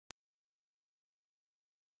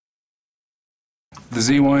The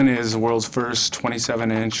Z1 is the world's first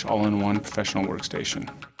 27-inch all-in-one professional workstation.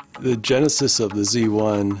 The genesis of the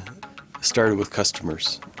Z1 started with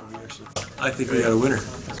customers. I think we got a winner.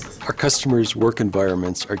 Our customers' work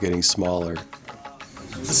environments are getting smaller.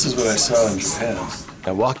 This is what I saw in Japan.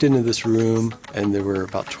 I walked into this room and there were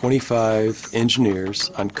about 25 engineers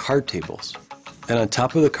on card tables. And on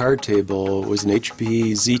top of the card table was an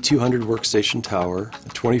HP Z200 Workstation tower, a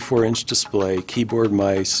 24-inch display, keyboard,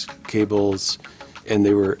 mice, cables, and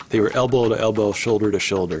they were elbow to elbow, shoulder to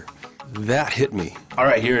shoulder. That hit me. All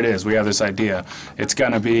right, here it is. We have this idea. It's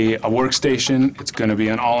going to be a workstation. It's going to be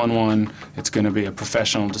an all-in-one. It's going to be a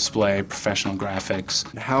professional display, professional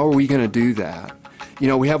graphics. How are we going to do that? You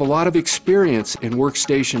know, we have a lot of experience in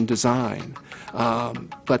workstation design,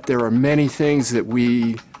 but there are many things that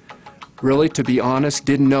we really, to be honest,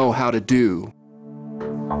 didn't know how to do.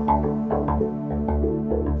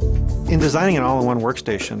 In designing an all-in-one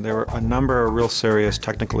workstation, there were a number of real serious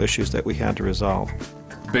technical issues that we had to resolve.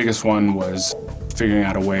 The biggest one was figuring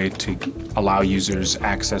out a way to allow users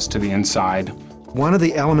access to the inside. One of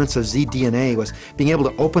the elements of ZDNA was being able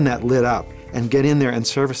to open that lid up and get in there and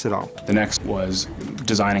service it all. The next was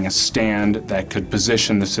designing a stand that could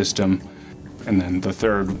position the system. And then the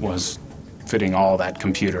third was fitting all that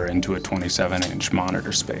computer into a 27-inch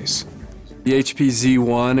monitor space. The HP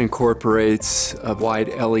Z1 incorporates a wide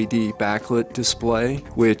LED backlit display,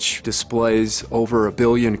 which displays over 1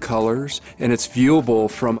 billion colors, and it's viewable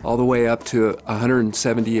from all the way up to a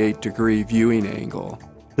 178-degree viewing angle.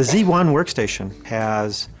 The Z1 workstation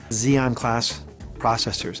has Xeon class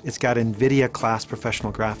processors. It's got NVIDIA class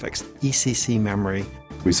professional graphics, ECC memory.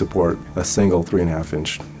 We support a single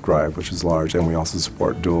 3.5-inch drive, which is large, and we also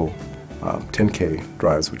support dual 10K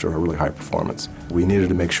drives, which are really high performance. We needed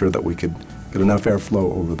to make sure that we could get enough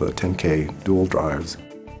airflow over the 10K dual drives.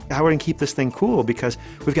 How are we going to keep this thing cool? Because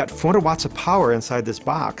we've got 400 watts of power inside this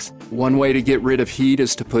box. One way to get rid of heat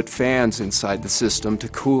is to put fans inside the system to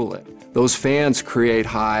cool it. Those fans create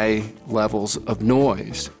high levels of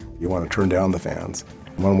noise. You want to turn down the fans.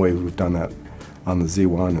 One way we've done that on the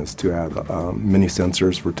Z1 is to add mini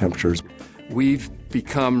sensors for temperatures. We've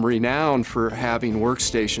become renowned for having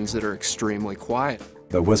workstations that are extremely quiet.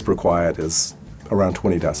 The whisper quiet is around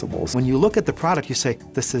 20 decibels. When you look at the product, you say,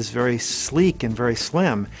 this is very sleek and very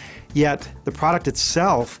slim, yet the product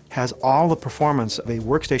itself has all the performance of a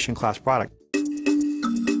workstation class product.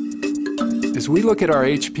 As we look at our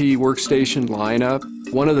HP workstation lineup,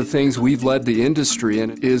 one of the things we've led the industry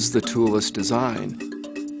in is the toolless design.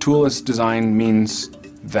 Toolless design means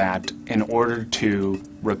that in order to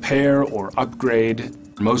repair or upgrade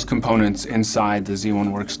most components inside the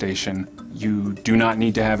Z1 workstation, you do not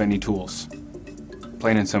need to have any tools.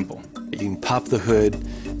 Plain and simple. You can pop the hood,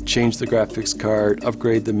 change the graphics card,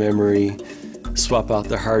 upgrade the memory, swap out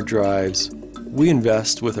the hard drives. We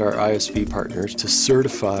invest with our ISV partners to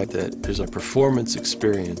certify that there's a performance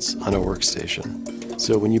experience on a workstation.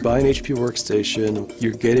 So when you buy an HP workstation,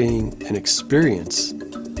 you're getting an experience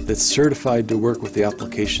that's certified to work with the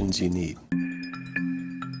applications you need.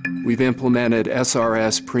 We've implemented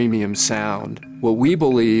SRS premium sound. What we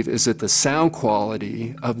believe is that the sound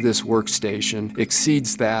quality of this workstation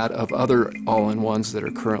exceeds that of other all-in-ones that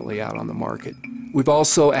are currently out on the market. We've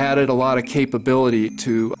also added a lot of capability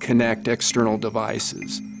to connect external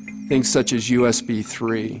devices, things such as USB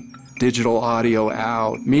 3, digital audio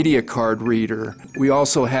out, media card reader. We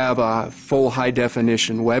also have a full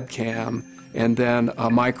high-definition webcam and then a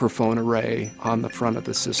microphone array on the front of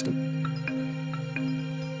the system.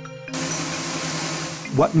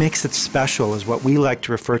 What makes it special is what we like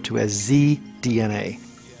to refer to as ZDNA.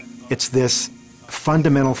 It's this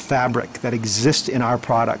fundamental fabric that exists in our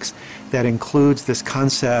products that includes this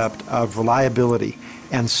concept of reliability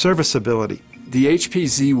and serviceability. The HP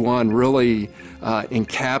Z1 really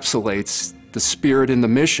encapsulates the spirit and the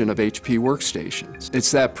mission of HP workstations.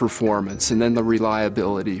 It's that performance, and then the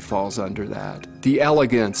reliability falls under that. The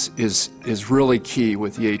elegance is really key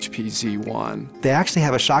with the HP Z1. They actually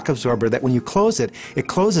have a shock absorber that when you close it, it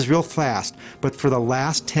closes real fast, but for the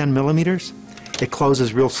last 10 millimeters, it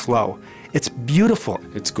closes real slow. It's beautiful.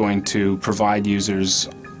 It's going to provide users,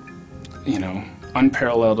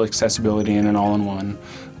 unparalleled accessibility in an all-in-one,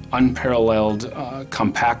 unparalleled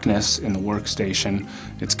compactness in the workstation.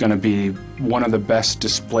 It's going to be one of the best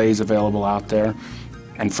displays available out there,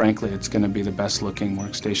 and frankly, it's going to be the best looking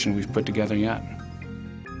workstation we've put together yet.